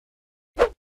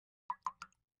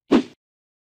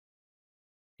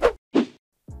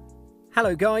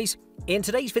Hello guys, in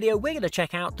today's video we're going to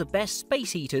check out the best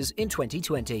space heaters in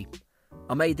 2020.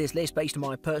 I made this list based on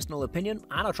my personal opinion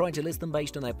and I tried to list them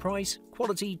based on their price,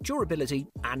 quality, durability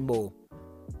and more.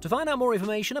 To find out more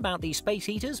information about these space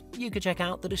heaters, you can check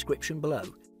out the description below.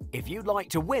 If you'd like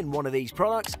to win one of these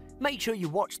products, make sure you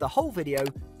watch the whole video,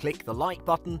 click the like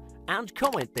button and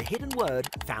comment the hidden word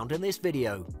found in this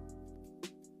video.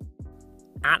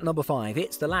 At number 5,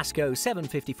 it's the Lasko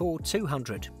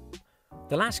 754-200.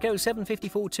 The Lasko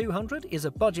 754-200 is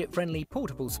a budget-friendly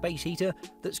portable space heater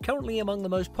that's currently among the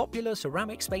most popular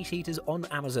ceramic space heaters on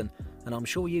Amazon, and I'm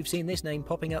sure you've seen this name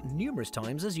popping up numerous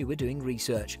times as you were doing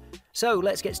research. So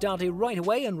let's get started right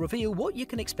away and reveal what you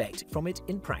can expect from it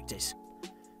in practice.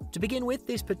 To begin with,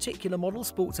 this particular model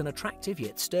sports an attractive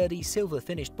yet sturdy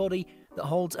silver-finished body that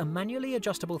holds a manually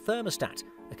adjustable thermostat,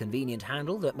 a convenient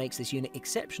handle that makes this unit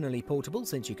exceptionally portable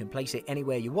since you can place it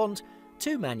anywhere you want,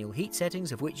 2 manual heat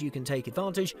settings of which you can take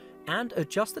advantage and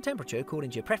adjust the temperature according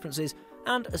to your preferences,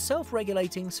 and a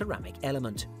self-regulating ceramic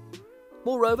element.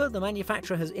 Moreover, the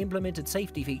manufacturer has implemented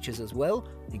safety features as well,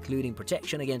 including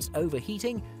protection against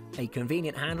overheating, a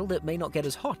convenient handle that may not get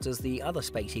as hot as the other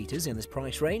space heaters in this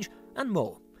price range, and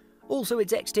more. Also,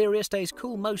 its exterior stays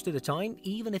cool most of the time,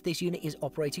 even if this unit is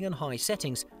operating on high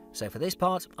settings, so for this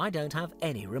part, I don't have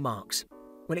any remarks.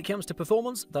 When it comes to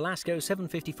performance, the Lasko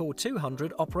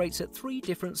 754-200 operates at 3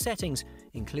 different settings,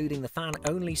 including the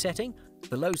fan-only setting,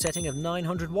 the low setting of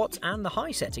 900 watts and the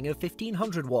high setting of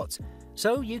 1500 watts,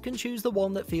 so you can choose the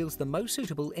one that feels the most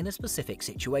suitable in a specific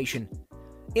situation.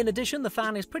 In addition, the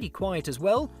fan is pretty quiet as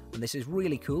well, and this is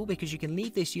really cool because you can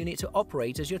leave this unit to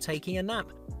operate as you're taking a nap,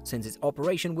 since its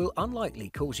operation will unlikely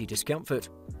cause you discomfort.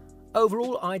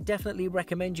 Overall, I definitely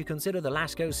recommend you consider the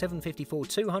Lasko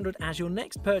 754-200 as your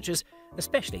next purchase,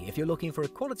 especially if you're looking for a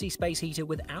quality space heater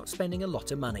without spending a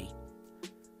lot of money.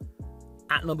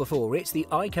 At number 4, it's the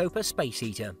Aikoper space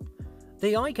heater.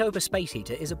 The Aikoper space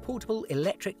heater is a portable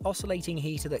electric oscillating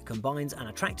heater that combines an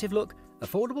attractive look,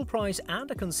 affordable price and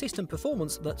a consistent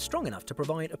performance that's strong enough to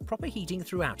provide a proper heating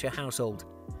throughout your household.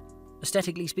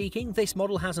 Aesthetically speaking, this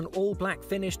model has an all-black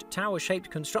finished tower-shaped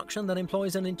construction that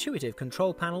employs an intuitive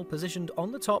control panel positioned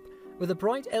on the top with a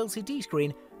bright LCD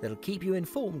screen that'll keep you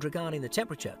informed regarding the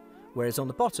temperature, whereas on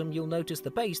the bottom you'll notice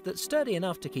the base that's sturdy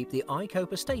enough to keep the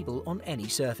Aikoper stable on any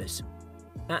surface.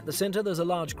 At the center there's a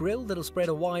large grille that'll spread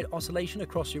a wide oscillation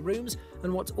across your rooms,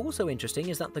 and what's also interesting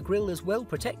is that the grille is well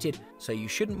protected, so you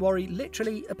shouldn't worry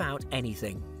literally about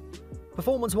anything.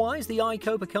 Performance-wise, the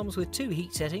Aikoper comes with 2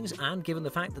 heat settings, and given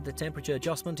the fact that the temperature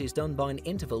adjustment is done by an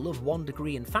interval of 1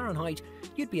 degree in Fahrenheit,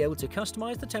 you'd be able to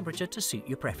customize the temperature to suit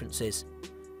your preferences.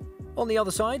 On the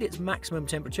other side, its maximum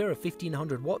temperature of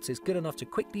 1500 watts is good enough to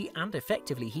quickly and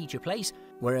effectively heat your place,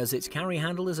 whereas its carry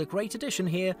handle is a great addition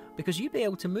here because you'd be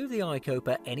able to move the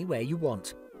Aikoper anywhere you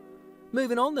want.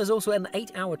 Moving on, there's also an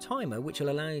 8-hour timer which will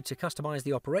allow you to customize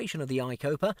the operation of the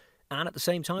Aikoper, and at the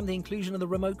same time the inclusion of the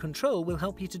remote control will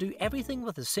help you to do everything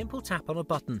with a simple tap on a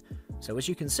button. So as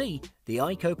you can see, the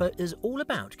Aikoper is all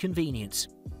about convenience.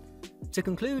 To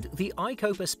conclude, the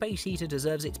Aikoper space heater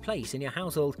deserves its place in your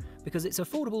household because it's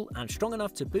affordable and strong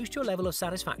enough to boost your level of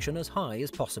satisfaction as high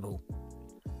as possible.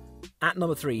 At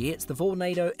number 3, it's the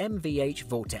Vornado MVH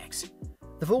Vortex.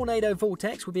 The Vornado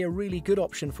Vortex would be a really good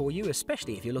option for you,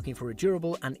 especially if you're looking for a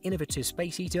durable and innovative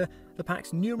space heater that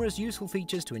packs numerous useful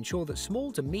features to ensure that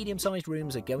small to medium-sized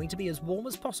rooms are going to be as warm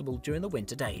as possible during the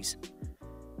winter days.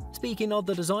 Speaking of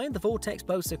the design, the Vortex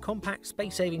boasts a compact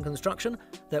space-saving construction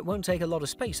that won't take a lot of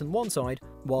space on one side,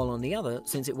 while on the other,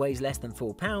 since it weighs less than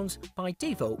 4 pounds, by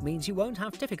default means you won't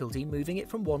have difficulty moving it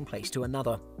from one place to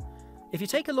another. If you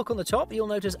take a look on the top, you'll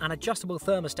notice an adjustable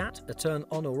thermostat, a turn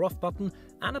on or off button,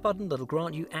 and a button that'll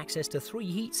grant you access to 3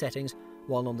 heat settings,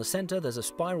 while on the center there's a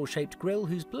spiral-shaped grille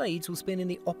whose blades will spin in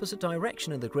the opposite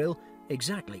direction of the grille,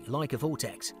 exactly like a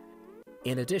Vortex.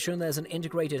 In addition, there's an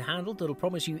integrated handle that'll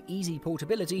promise you easy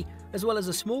portability, as well as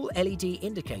a small LED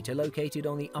indicator located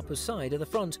on the upper side of the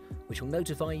front, which will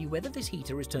notify you whether this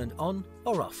heater is turned on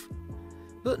or off.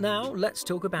 But now, let's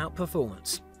talk about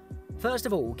performance. First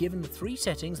of all, given the 3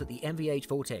 settings that the MVH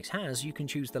Vortex has, you can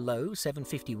choose the low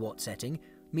 750 watt setting,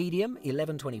 medium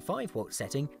 1125 watt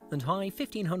setting, and high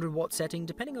 1500 watt setting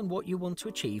depending on what you want to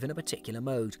achieve in a particular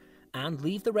mode, and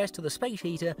leave the rest to the space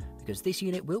heater because this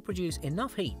unit will produce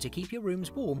enough heat to keep your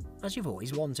rooms warm as you've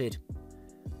always wanted.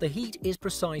 The heat is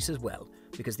precise as well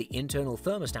because the internal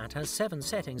thermostat has 7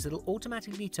 settings that'll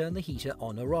automatically turn the heater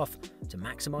on or off to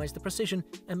maximize the precision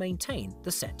and maintain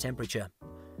the set temperature.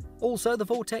 Also, the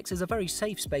Vortex is a very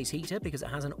safe space heater because it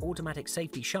has an automatic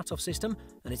safety shut-off system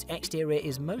and its exterior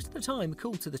is most of the time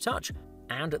cool to the touch,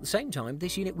 and at the same time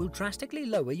this unit will drastically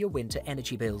lower your winter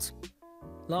energy bills.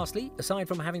 Lastly, aside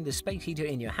from having the space heater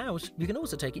in your house, you can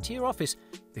also take it to your office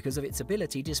because of its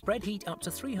ability to spread heat up to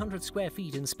 300 square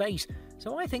feet in space,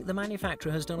 so I think the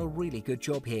manufacturer has done a really good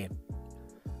job here.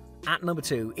 At number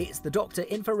 2, it's the Dr.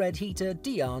 Infrared Heater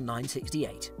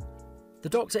DR968. The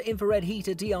Dr. Infrared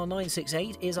Heater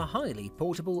DR968 is a highly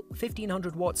portable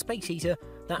 1500 watt space heater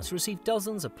that's received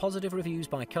dozens of positive reviews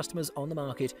by customers on the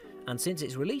market, and since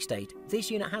its release date, this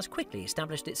unit has quickly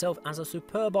established itself as a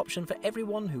superb option for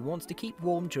everyone who wants to keep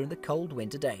warm during the cold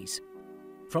winter days.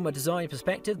 From a design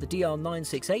perspective, the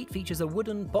DR968 features a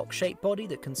wooden box-shaped body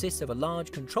that consists of a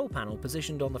large control panel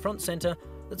positioned on the front center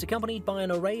that's accompanied by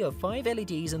an array of 5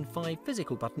 LEDs and 5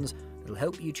 physical buttons that'll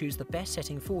help you choose the best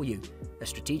setting for you, a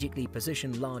strategically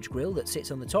positioned large grille that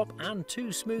sits on the top, and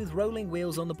 2 smooth rolling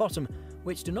wheels on the bottom,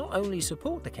 which do not only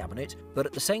support the cabinet, but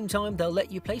at the same time they'll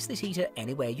let you place this heater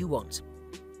anywhere you want.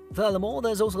 Furthermore,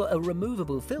 there's also a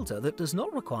removable filter that does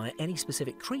not require any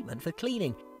specific treatment for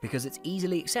cleaning, because it's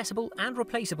easily accessible and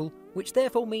replaceable, which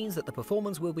therefore means that the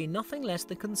performance will be nothing less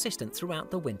than consistent throughout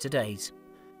the winter days.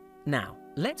 Now,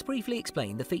 let's briefly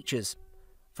explain the features.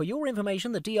 For your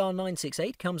information, the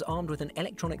DR968 comes armed with an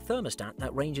electronic thermostat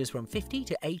that ranges from 50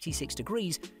 to 86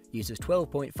 degrees, uses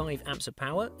 12.5 amps of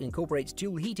power, incorporates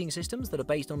dual heating systems that are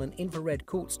based on an infrared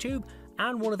quartz tube,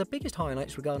 and one of the biggest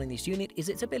highlights regarding this unit is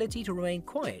its ability to remain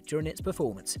quiet during its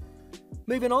performance.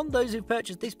 Moving on, those who've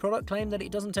purchased this product claim that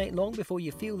it doesn't take long before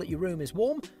you feel that your room is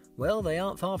warm. Well, they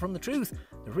aren't far from the truth.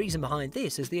 The reason behind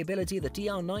this is the ability of the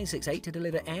DR968 to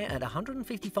deliver air at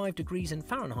 155 degrees in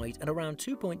Fahrenheit at around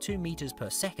 2.2 meters per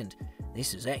second.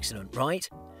 This is excellent, right?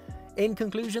 In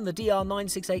conclusion, the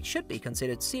DR968 should be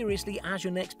considered seriously as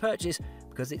your next purchase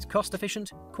because it's cost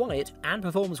efficient, quiet, and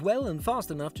performs well and fast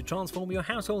enough to transform your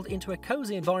household into a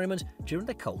cozy environment during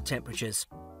the cold temperatures.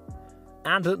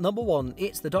 And at number 1,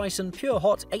 it's the Dyson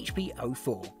PureHot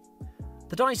HP04.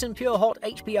 The Dyson PureHot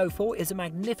HP04 is a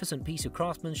magnificent piece of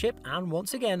craftsmanship, and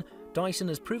once again, Dyson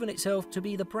has proven itself to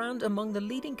be the brand among the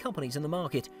leading companies in the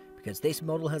market because this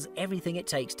model has everything it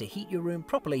takes to heat your room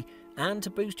properly and to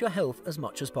boost your health as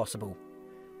much as possible.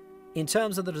 In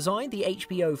terms of the design, the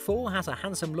HP04 has a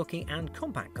handsome looking and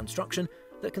compact construction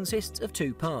that consists of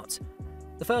 2 parts.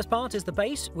 The first part is the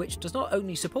base, which does not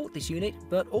only support this unit,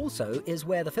 but also is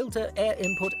where the filter, air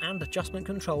input and adjustment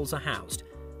controls are housed.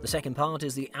 The second part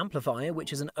is the amplifier,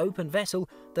 which is an open vessel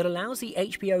that allows the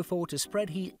HP04 to spread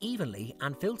heat evenly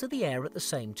and filter the air at the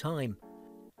same time.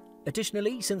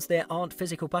 Additionally, since there aren't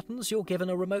physical buttons, you're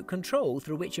given a remote control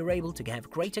through which you're able to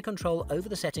have greater control over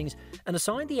the settings and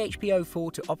assign the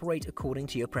HP04 to operate according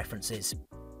to your preferences.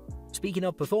 Speaking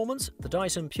of performance, the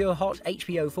Dyson PureHot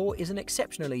HP04 is an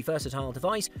exceptionally versatile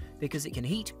device because it can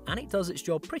heat, and it does its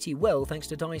job pretty well thanks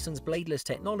to Dyson's bladeless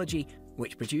technology,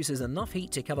 which produces enough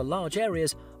heat to cover large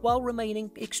areas while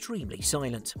remaining extremely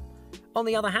silent. On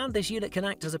the other hand, this unit can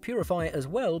act as a purifier as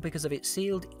well because of its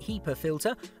sealed HEPA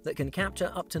filter that can capture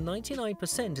up to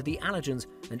 99% of the allergens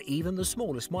and even the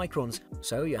smallest microns,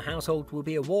 so your household will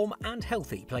be a warm and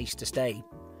healthy place to stay.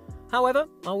 However,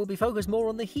 I will be focused more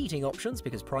on the heating options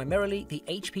because primarily the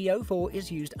HP04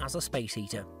 is used as a space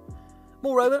heater.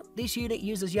 Moreover, this unit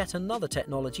uses yet another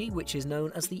technology which is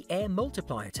known as the air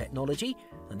multiplier technology,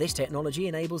 and this technology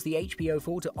enables the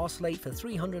HP04 to oscillate for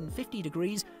 350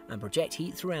 degrees and project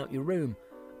heat throughout your room.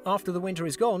 After the winter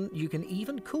is gone, you can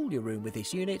even cool your room with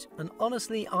this unit, and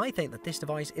honestly, I think that this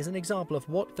device is an example of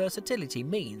what versatility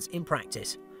means in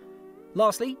practice.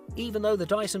 Lastly, even though the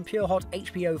Dyson PureHot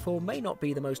HP04 may not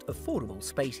be the most affordable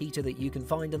space heater that you can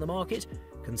find in the market,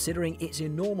 considering its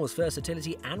enormous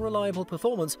versatility and reliable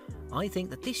performance, I think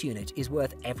that this unit is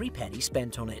worth every penny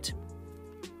spent on it.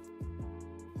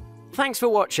 Thanks for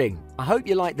watching. I hope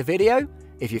you liked the video.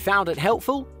 If you found it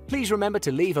helpful, please remember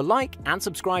to leave a like and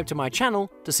subscribe to my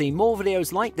channel to see more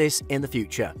videos like this in the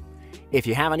future. If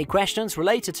you have any questions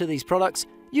related to these products,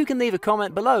 you can leave a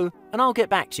comment below and I'll get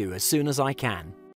back to you as soon as I can.